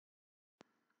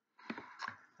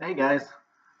Hey guys,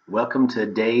 welcome to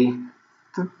day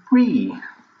 3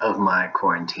 of my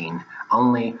quarantine.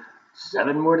 Only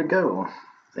 7 more to go.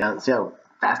 See how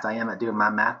fast I am at doing my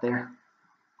math there?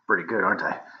 Pretty good, aren't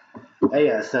I?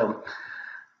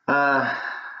 Uh,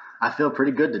 I feel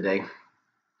pretty good today.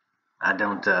 I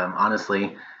don't,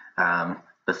 honestly,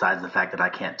 besides the fact that I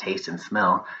can't taste and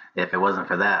smell, if it wasn't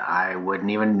for that, I wouldn't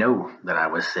even know that I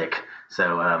was sick.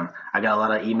 I got a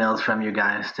lot of emails from you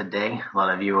guys today. A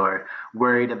lot of you are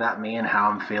worried about me and how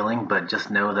I'm feeling, but just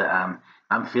know that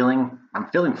I'm feeling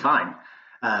fine.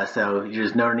 So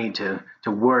there's no need to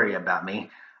worry about me.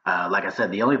 Like I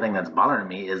said, the only thing that's bothering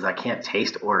me is I can't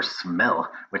taste or smell,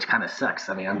 which kind of sucks.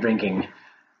 I mean, I'm drinking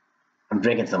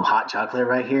some hot chocolate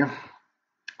right here.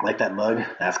 Like that mug?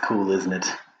 That's cool, isn't it?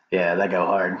 Yeah, that go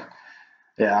hard.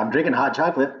 Yeah, I'm drinking hot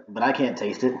chocolate, but I can't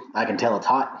taste it. I can tell it's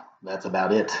hot. That's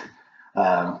about it.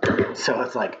 Um, so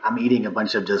it's like I'm eating a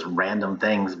bunch of just random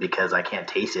things because I can't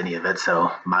taste any of it.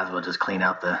 So might as well just clean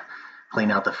out the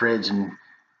fridge and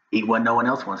eat what no one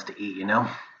else wants to eat.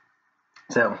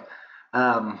 So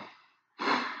um,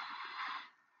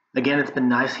 again, it's been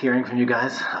nice hearing from you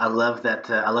guys. I love that.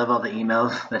 I love all the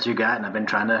emails that you got, and I've been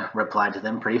trying to reply to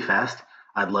them pretty fast.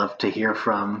 I'd love to hear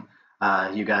from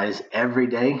you guys every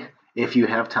day. If you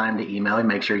have time to email me,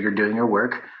 make sure you're doing your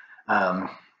work. Um,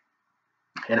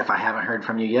 and if I haven't heard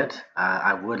from you yet,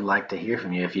 I would like to hear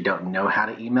from you. If you don't know how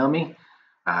to email me,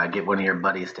 get one of your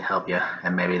buddies to help you,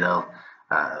 and maybe they'll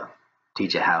uh,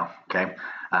 teach you how. Okay.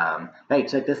 Hey,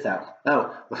 check this out.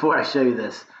 Oh, before I show you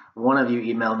this, one of you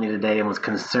emailed me today and was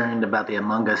concerned about the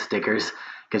Among Us stickers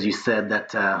because you said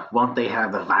that won't they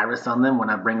have a virus on them when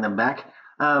I bring them back?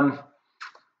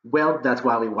 Well, that's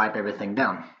why we wipe everything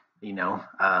down. You know,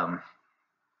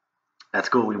 at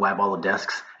school we wipe all the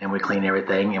desks and we clean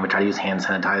everything and we try to use hand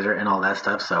sanitizer and all that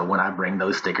stuff. So when I bring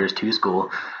those stickers to school,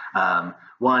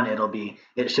 one,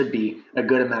 it should be a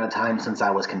good amount of time since I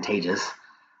was contagious.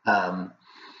 Um,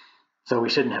 so we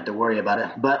shouldn't have to worry about it.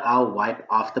 But I'll wipe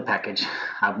off the package.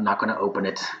 I'm not going to open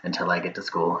it until I get to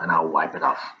school, and I'll wipe it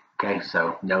off. Okay,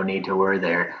 so no need to worry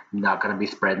there. I'm not going to be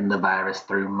spreading the virus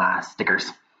through my stickers.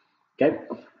 Okay,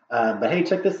 but hey,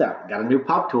 check this out. Got a new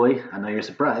pop toy. I know you're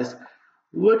surprised.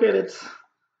 Look at it.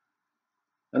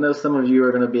 I know some of you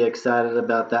are going to be excited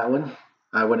about that one.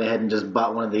 I went ahead and just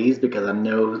bought one of these because I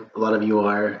know a lot of you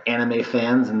are anime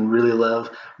fans and really love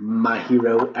My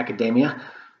Hero Academia.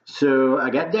 So I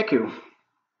got Deku.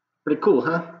 Pretty cool,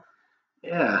 huh?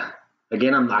 Yeah.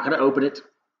 Again, I'm not going to open it.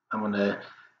 I'm going to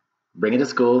bring it to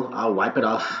school. I'll wipe it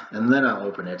off and then I'll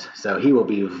open it. So he will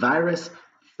be virus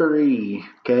free.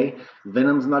 Okay?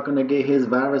 Venom's not going to get his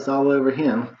virus all over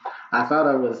him. I thought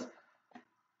I was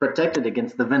protected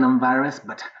against the Venom virus,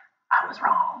 but I was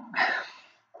wrong.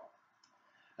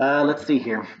 Let's see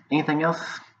here. Anything else?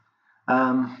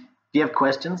 If you have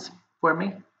questions for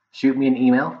me, shoot me an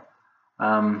email.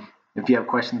 If you have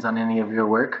questions on any of your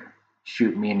work,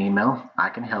 shoot me an email. I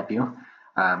can help you.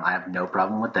 I have no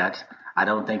problem with that. I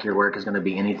don't think your work is going to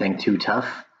be anything too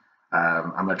tough.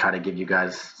 I'm going to try to give you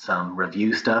guys some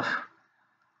review stuff,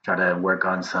 try to work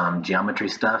on some geometry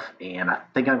stuff, and I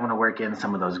think I'm going to work in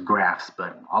some of those graphs,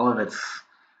 but all of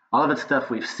it's stuff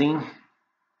we've seen,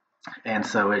 and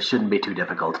so it shouldn't be too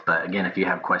difficult. But again, if you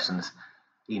have questions,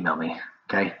 email me.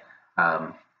 Okay.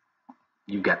 Um,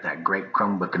 you've got that great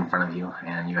Chromebook in front of you,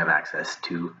 and you have access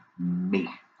to me.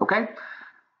 Okay.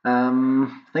 I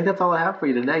think that's all I have for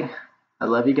you today. I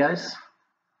love you guys.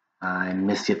 I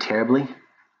miss you terribly.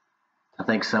 I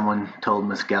think someone told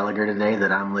Miss Gallagher today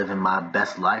that I'm living my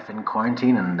best life in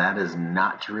quarantine, and that is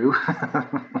not true.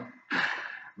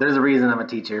 There's a reason I'm a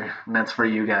teacher, and that's for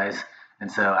you guys.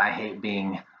 And so I hate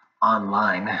being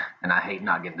online, and I hate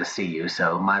not getting to see you.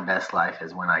 So my best life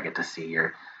is when I get to see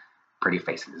your pretty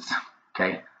faces.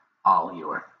 Okay? All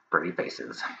your pretty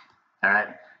faces. All right?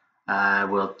 I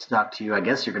will talk to you. I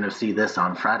guess you're going to see this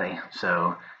on Friday.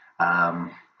 So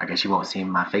I guess you won't see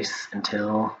my face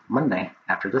until Monday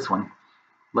after this one.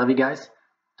 Love you guys.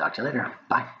 Talk to you later.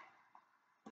 Bye.